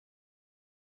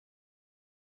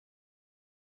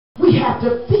had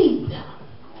to feed them.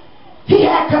 He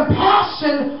had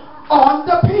compassion on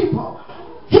the people.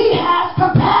 He has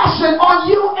compassion on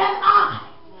you and I.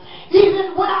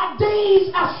 Even when our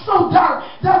days are so dark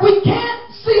that we can't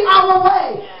see our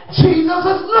way, Jesus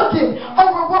is looking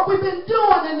over what we've been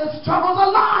doing in the struggles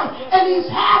of life, and He's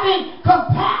having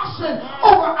compassion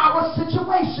over our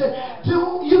situation.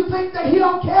 Do you think that He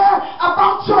don't care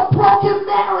about your broken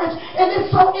marriage and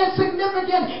it's so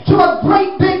insignificant to a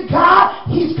great big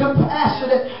God? He's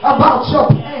compassionate about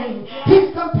your pain.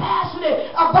 He's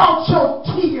compassionate about your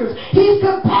tears. He's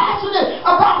compassionate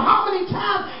about how many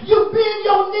times you bend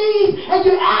your knees and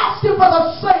you ask Him for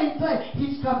the same thing.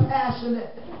 He's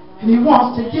compassionate. And He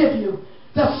wants to give you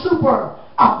the super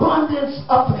abundance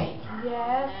of favor.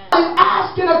 Yes. I'm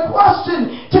asking a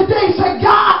question today. Say,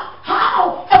 God,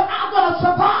 how am I going to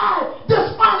survive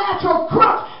this financial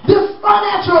crunch, this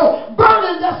financial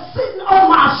burden that's sitting on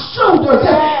my shoulders?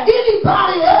 Yes. If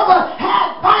anybody ever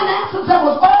had finances that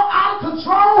was all out of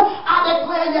control, I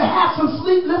declare you had some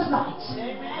sleepless nights.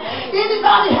 Amen.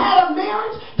 Anybody had a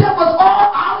marriage that was all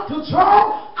out of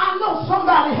control? I know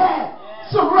somebody had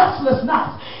some restless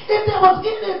nights. If there was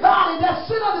anybody that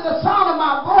sit under the sound of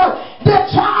my voice, their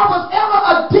child was ever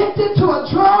addicted to a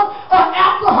drug or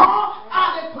alcohol,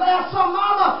 I declare some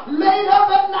mama laid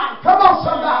up at night. Come on,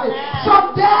 somebody.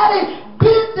 Some daddy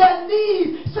bent their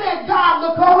knees saying, God,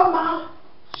 look over my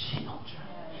children.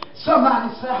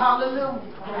 Somebody say hallelujah.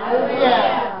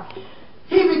 Hallelujah.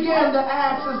 He began to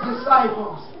ask his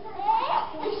disciples.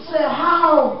 He said,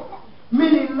 how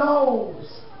many loaves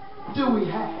do we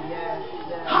have?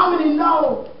 How many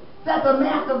know that the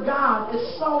math of God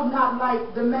is so not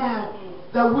like the math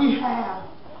that we have?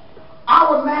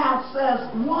 Our math says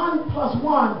 1 plus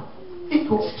 1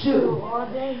 equals 2.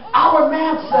 Our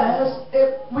math says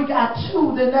if we got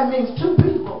 2, then that means 2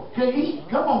 people can eat.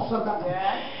 Come on, somebody.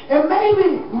 And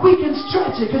maybe we can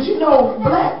stretch it, because you know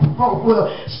black folk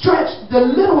will stretch the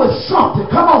littlest something.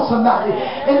 Come on, somebody.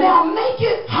 And now make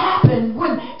it happen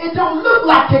when it don't look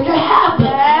like it can happen.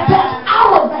 That's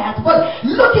our math. But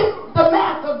look at the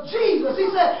math of Jesus. He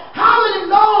said, how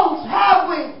many loaves have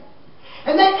we?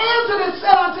 And they answered and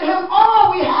said unto him,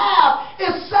 all we have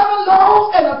is 7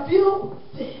 loaves and a few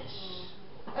fish.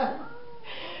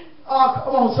 Oh,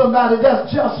 come on, somebody. That's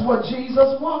just what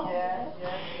Jesus wants.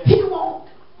 He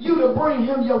wants you to bring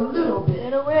him your little bit.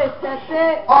 That's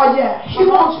it. Oh, yeah. He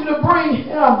wants you to bring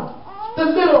him the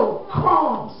little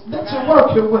crumbs that you're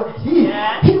working with.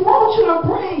 He wants you to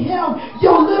bring him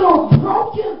your little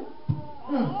broken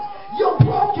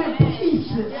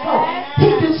pieces, so he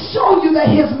can show you that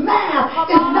his math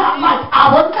is not like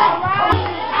our math.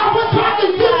 I wish I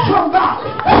could get somebody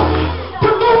to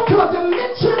move to a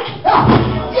dimension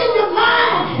in your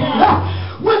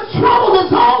mind when trouble is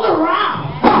all around,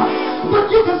 but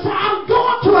you can say, I'm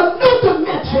going to a new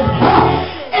dimension,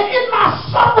 and in my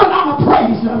suffering I'm going to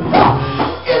praise him,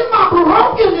 in my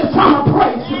brokenness I'm going to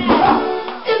praise him,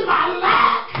 in my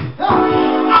lack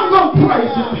I'm going to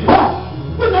praise him.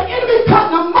 When the enemy cut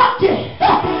the monkey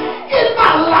in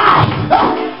my life,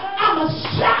 I'm a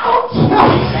shout,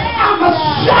 I'm a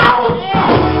shout,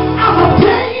 I'm a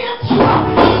dance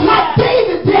like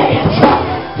David danced.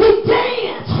 He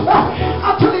danced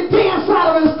until he danced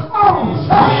out of his clothes.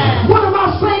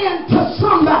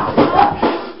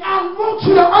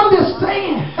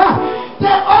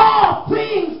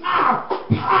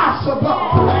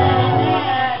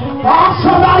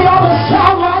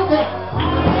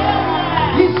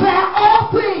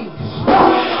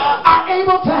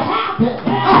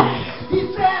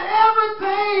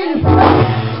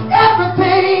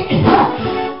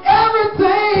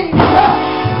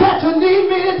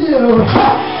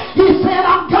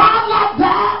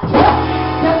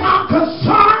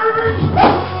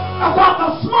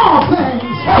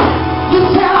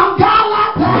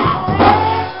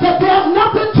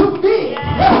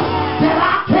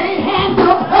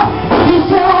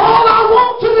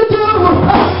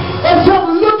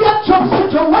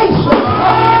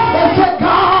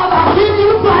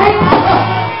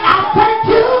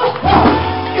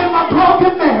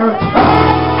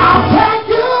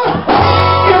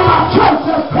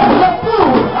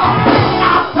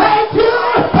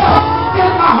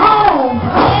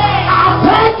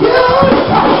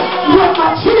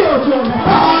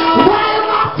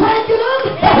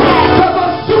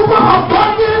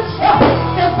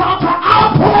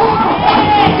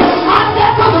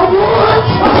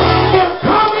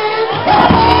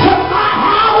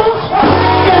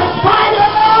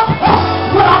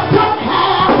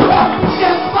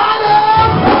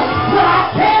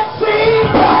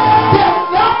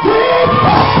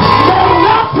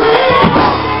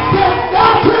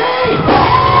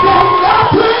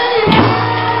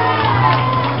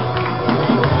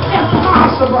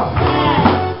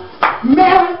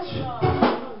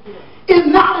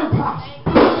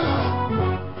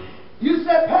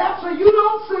 said, Pastor, you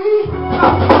don't see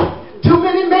too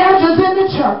many marriages in the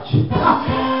church.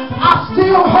 I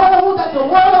still hold that the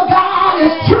word of God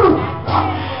is true.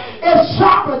 It's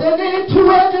sharper than any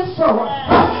two-edged sword.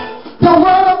 The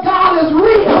word of God is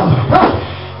real.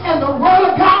 And the word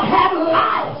of God has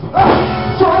life.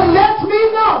 So it lets me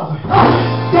know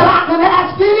that I can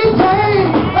ask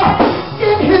anything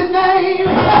in his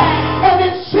name, and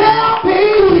it shall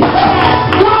be.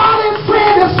 God is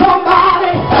saying to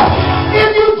somebody, if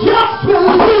you just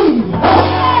believe,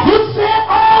 he said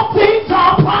all things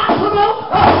are possible.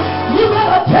 You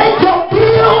better take your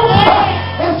bills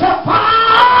and say,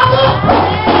 Father,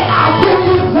 I give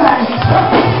you thanks.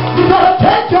 You better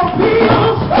take your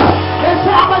bills and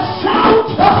say, I'm a shout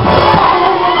all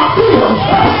over my bills.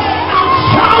 I'm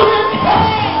shouting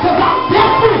because I'm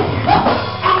debt free.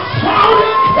 I'm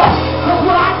shouting because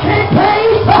when I can't pay,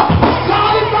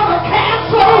 God is going to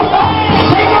cancel.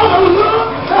 They're going to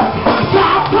look. So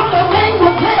I thought the name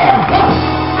was there.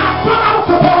 I thought I was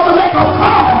supposed to make a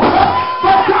call.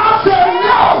 But God said,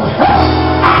 no.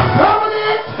 I covered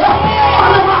it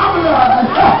under my blood.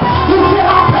 He said,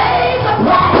 I paid the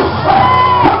price.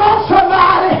 Come on,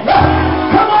 somebody.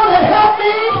 Come on and help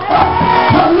me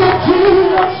to lift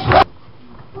Jesus.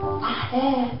 I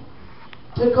had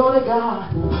to go to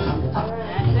God.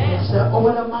 He said,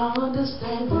 open up my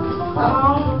understanding.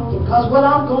 Because what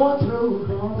I'm going through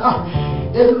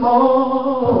is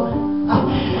more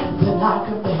than I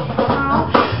can bear.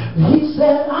 He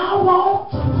said, I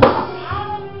won't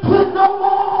put no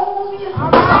more on you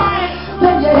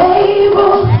than you're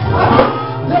able,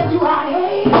 than you are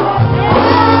able.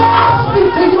 I speak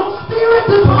to your spirit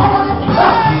this morning,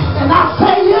 and I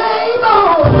say you're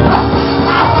able.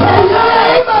 I say you're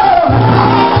able.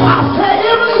 I say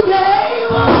Emily, you're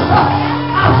able.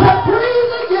 I say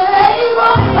breathing, you're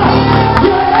able.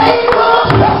 You're able.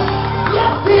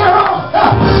 Yes, dear.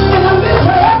 In the midst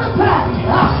of everything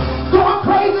going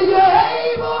crazy, you're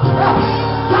able.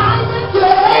 Diamond,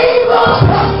 you're able.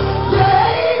 You're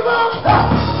able.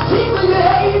 Jesus,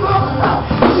 you're able.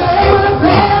 You're able to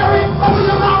bear it. Open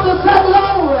your mouth and say,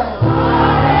 glory.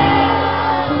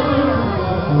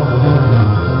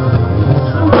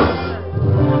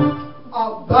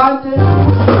 Abundant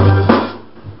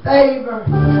favor.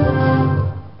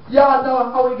 Y'all know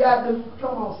how we got to.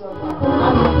 Come on, somebody.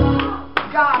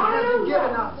 God hasn't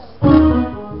given us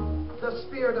the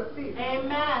spirit of fear.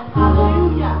 Amen.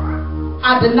 Hallelujah.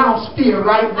 I denounce fear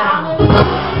right now.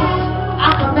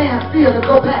 I command fear to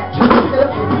go back to the pit of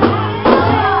hell.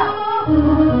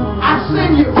 I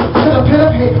send you to the pit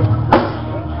of hell.